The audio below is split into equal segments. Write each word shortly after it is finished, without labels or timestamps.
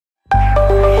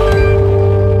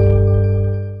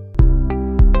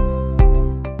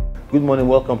Good morning,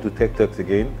 welcome to Tech Turks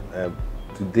again.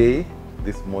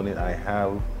 This morning, I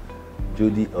have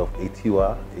Jody of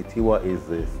Etiwa. Etiwa is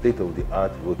a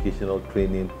state-of-the-art vocational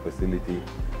training facility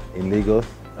in Lagos,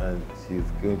 and she's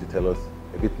going to tell us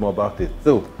a bit more about it.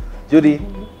 So, Jody,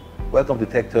 welcome to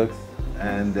Tech Turks.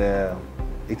 And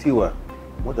Etiwa,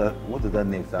 what does that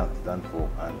name stand for,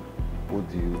 and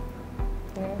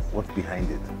what's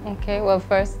behind it? Okay, well,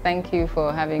 first, thank you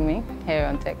for having me here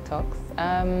on Tech Talks.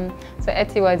 So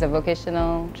Etiwa is a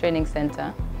vocational training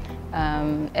center.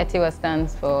 Etiwa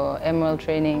stands for Emerald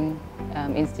Training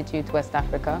Institute West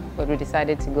Africa, but we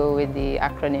decided to go with the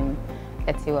acronym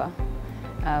Etiwa.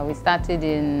 We started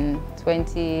in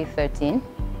 2013,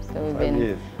 so we've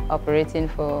been operating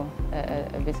for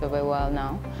a bit of a while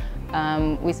now.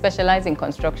 We specialize in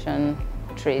construction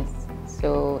trades,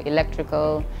 so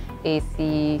electrical,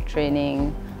 AC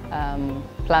training,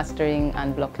 plastering,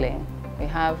 and block laying. We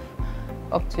have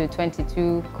up to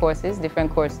 22 courses,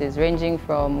 different courses, ranging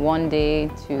from 1 day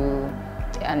to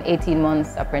an 18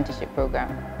 months apprenticeship program.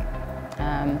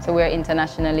 So we're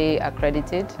internationally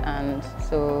accredited, and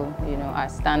so our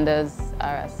standards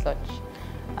are as such.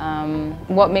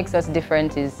 What makes us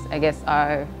different is, I guess,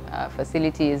 our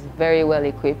facility is very well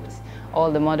equipped.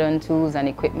 All the modern tools and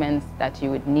equipment that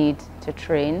you would need to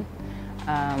train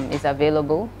is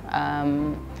available.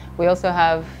 We also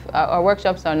have, our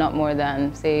workshops are not more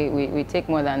than, say, we take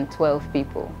more than 12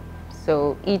 people.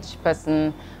 So each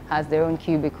person has their own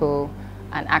cubicle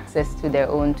and access to their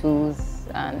own tools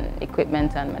and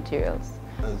equipment and materials.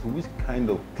 So which kind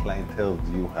of clientele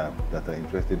do you have that are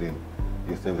interested in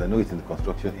your service? I know it's in the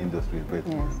construction industry, but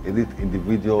is it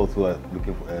individuals who are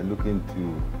looking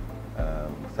to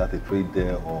start a trade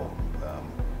there, or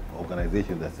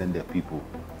organizations that send their people?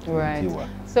 Right.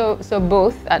 So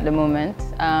both at the moment.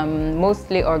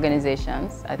 Mostly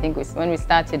organizations. I think when we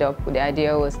started up, the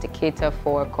idea was to cater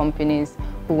for companies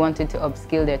who wanted to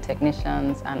upskill their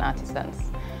technicians and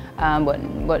artisans.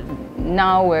 But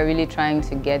now we're really trying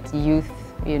to get youth,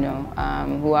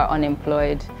 who are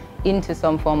unemployed, into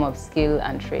some form of skill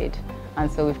and trade.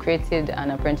 And so we've created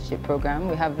an apprenticeship program.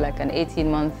 We have like an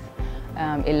 18-month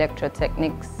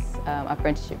electrotechnics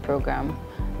apprenticeship program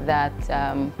that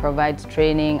provides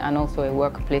training and also a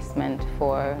work placement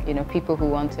for people who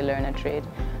want to learn a trade.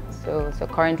 So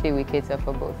currently we cater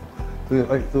for both.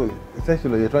 So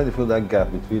essentially you're trying to fill that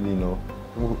gap between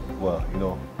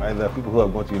either people who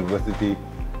have gone to university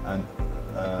and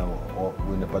or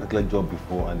in a particular job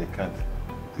before, and they can't.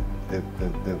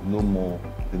 There's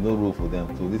no role for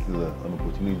them. So this is an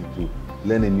opportunity to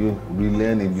relearn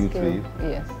a new trade.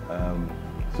 Yes.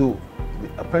 So the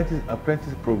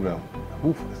apprentice program.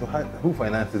 Who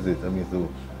finances it? I mean, so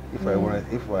if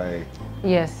I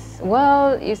Yes,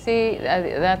 well, you see,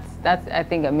 that's I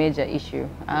think a major issue.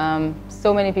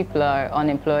 So many people are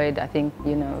unemployed. I think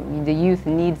the youth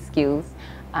need skills,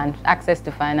 and access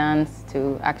to finance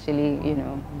to actually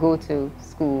go to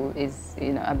school is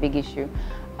a big issue.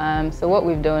 So what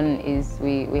we've done is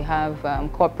we have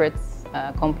corporates,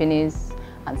 companies,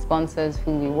 and sponsors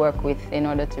who we work with in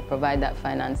order to provide that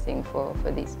financing for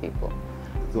these people.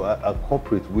 So are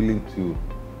corporates willing to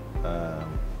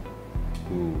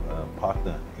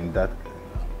partner in that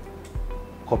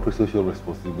corporate social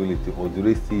responsibility, or do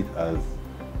they see it as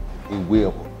a way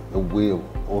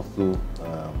of also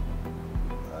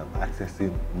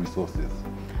accessing resources?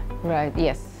 Right.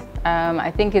 Yes. I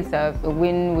think it's a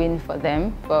win-win for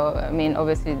them.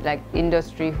 Obviously, like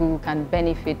industry who can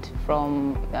benefit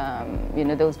from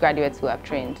those graduates who have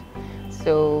trained.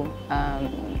 So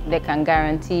they can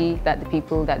guarantee that the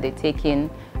people that they take in,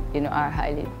 are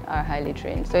highly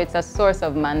trained. So it's a source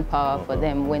of manpower for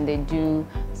them when they do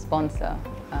sponsor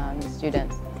the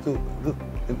students. So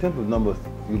in terms of numbers,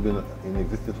 you've been in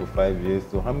existence for 5 years.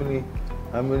 So how many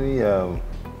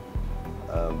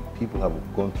people have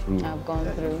gone through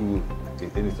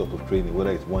any sort of training,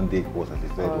 whether it's 1 day course, as you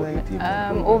said, or 18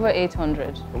 months? Over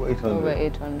 800. Over 800. Over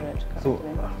 800. So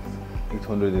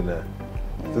 800 in there.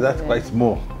 So that's quite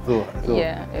small. So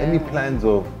any plans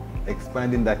of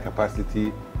expanding that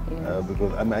capacity?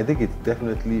 Because I think it's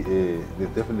definitely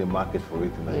there's definitely a market for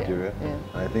it in Nigeria,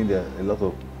 and I think there are a lot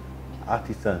of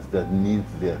artisans that need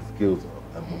their skills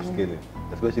upscaling,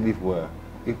 especially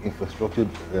if infrastructure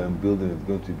building is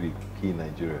going to be key in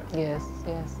Nigeria. Yes,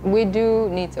 we do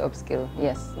need to upskill.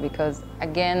 Yes, because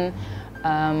again,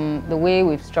 the way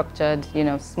we've structured,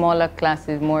 smaller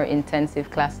classes, more intensive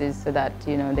classes, so that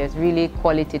there's really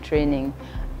quality training.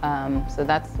 So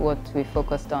that's what we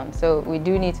focused on. So we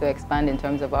do need to expand in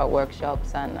terms of our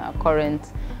workshops and our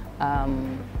current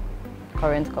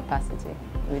capacity.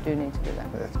 We do need to do that.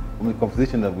 Yes. From the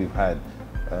conversation that we've had,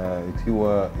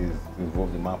 Etiwa is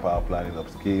involved in manpower planning,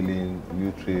 upscaling,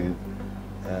 new trades.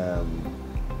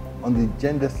 On the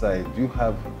gender side, do you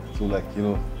have, so like, you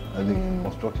know, I think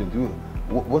construction,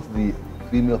 what's the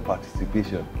female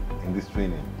participation in this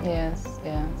training? Yes.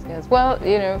 Well,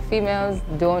 you know, females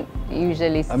don't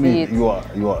usually see it. You are.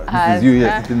 This is you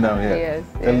here sitting down here,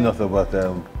 telling us about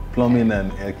plumbing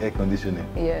and air conditioning.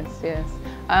 Yes.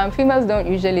 Females don't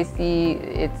usually see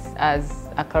it as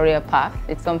a career path.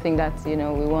 It's something that, you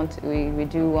know, we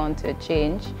do want to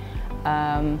change,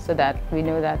 so that we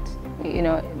know that, you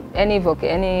know,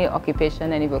 any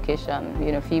occupation, any vocation,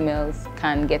 you know, females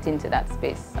can get into that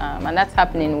space, and that's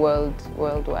happening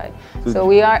worldwide. So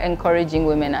we are encouraging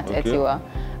women at Etiwa,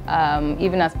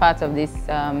 even as part of this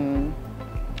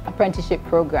apprenticeship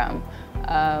program.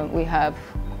 We have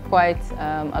quite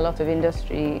a lot of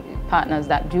industry partners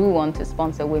that do want to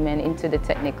sponsor women into the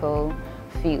technical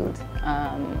field,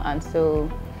 and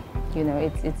so, you know,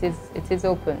 it is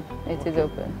open. It is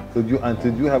open. So do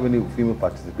you have any female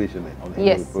participation on any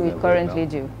Yes, program? we currently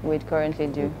do. We currently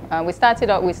do. We started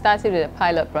with a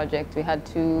pilot project. We had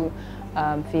 2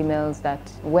 females that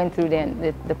went through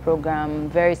the program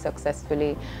very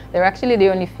successfully. They're actually the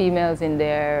only females in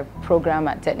their program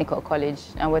at Technical College,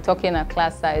 and we're talking a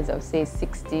class size of, say,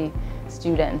 60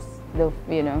 students.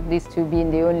 You know, these 2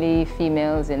 being the only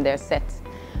females in their set.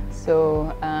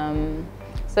 So,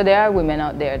 so there are women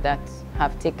out there that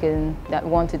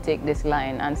want to take this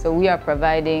line, and so we are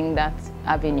providing that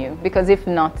avenue, because if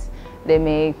not, they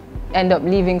may end up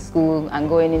leaving school and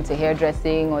going into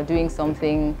hairdressing or doing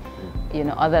something, you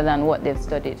know, other than what they've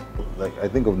studied. Like, I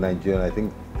think of Nigeria, I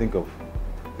think of,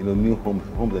 you know, new homes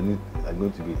that are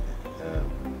going to be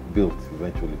built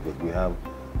eventually, because we have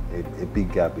a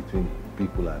big gap between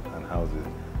people and houses,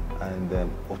 and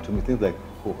things like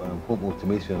home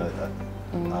automation is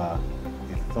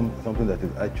something that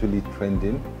is actually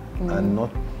trending, and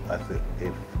not as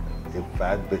a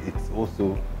fad, but it's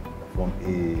also from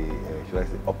a should I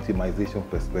say optimization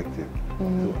perspective.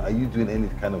 So are you doing any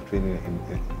kind of training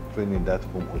in that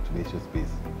home automation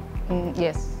space?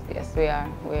 Yes, we are.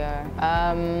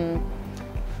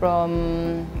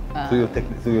 From so you're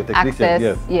technician,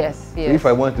 access, yes. So if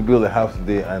I wanted to build a house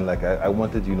today, and like I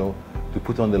wanted, you know, to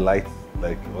put on the lights,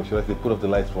 like, or should I say put off the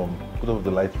lights from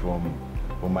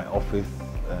my office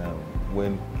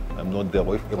when I'm not there,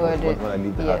 or when I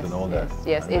leave the house and all that.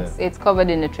 Yes, it's covered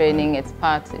in the training. It's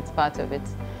part of it.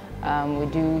 We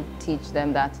do teach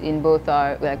them that in both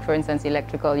our, like, for instance,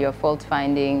 electrical, your fault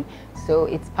finding, so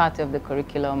it's part of the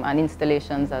curriculum, and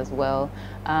installations as well.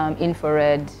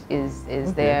 Infrared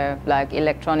is there, like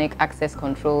electronic access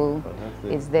control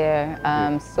is there.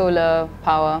 Solar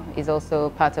power is also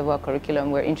part of our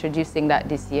curriculum. We're introducing that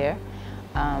this year.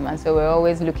 And so we're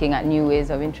always looking at new ways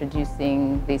of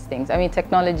introducing these things. I mean,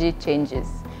 technology changes.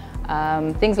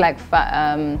 Things like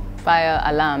fire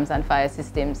alarms and fire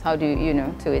systems, how do you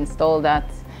know, to install that?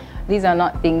 These are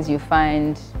not things you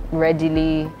find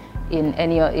readily in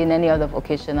any other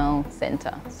vocational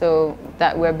center. So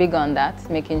that we're big on that,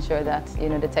 making sure that, you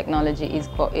know, the technology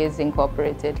is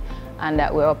incorporated, and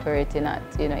that we're operating at,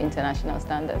 you know, international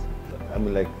standards. I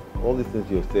mean, like, all these things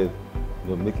you've said, you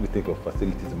know, make me think of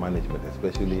facilities management,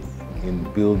 especially in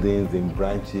buildings, in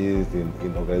branches,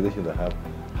 in organizations that have.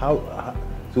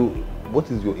 So what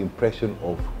is your impression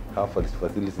of how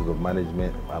facilities of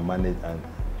management are managed, and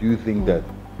do you think that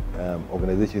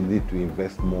organizations need to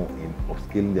invest more in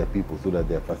upscaling their people so that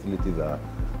their facilities are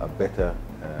better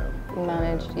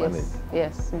managed?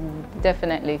 Yes,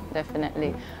 definitely.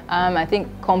 I think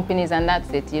companies, and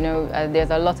that's it, you know, there's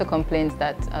a lot of complaints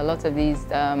that a lot of these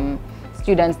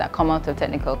students that come out of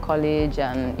technical college,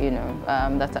 and, you know,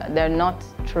 that they're not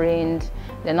trained,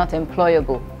 they're not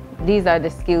employable. These are the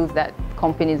skills that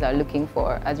companies are looking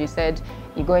for. As you said,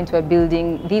 you go into a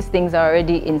building, these things are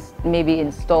already maybe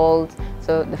installed,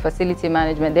 so the facility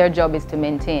management, their job is to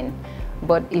maintain.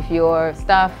 But if your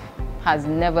staff has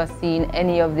never seen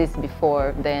any of this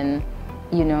before, then,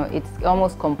 you know, it's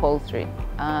almost compulsory.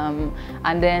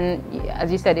 And then,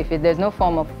 as you said, if there's no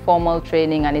form of formal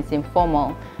training and it's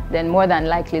informal, then more than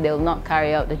likely they'll not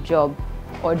carry out the job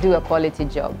or do a quality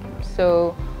job.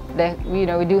 So, you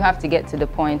know, we do have to get to the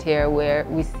point here where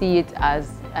we see it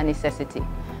as a necessity.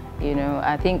 You know,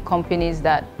 I think companies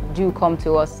that do come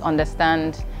to us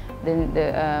understand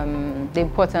the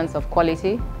importance of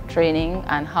quality training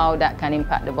and how that can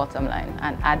impact the bottom line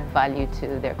and add value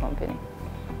to their company.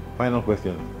 Final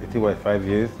question. Etiwa, 5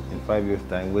 years. In 5 years'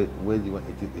 time, where do you want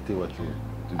Etiwa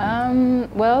to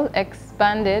be? Well,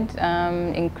 expanded,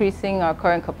 increasing our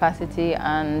current capacity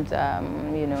and,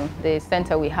 you know, the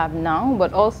center we have now,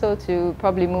 but also to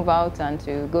probably move out and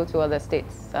to go to other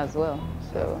states as well.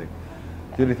 So,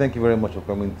 Jody, thank you very much for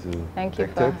coming to Thank you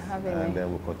for having me. And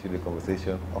we'll continue the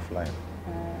conversation offline.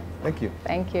 Thank you.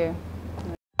 Thank you.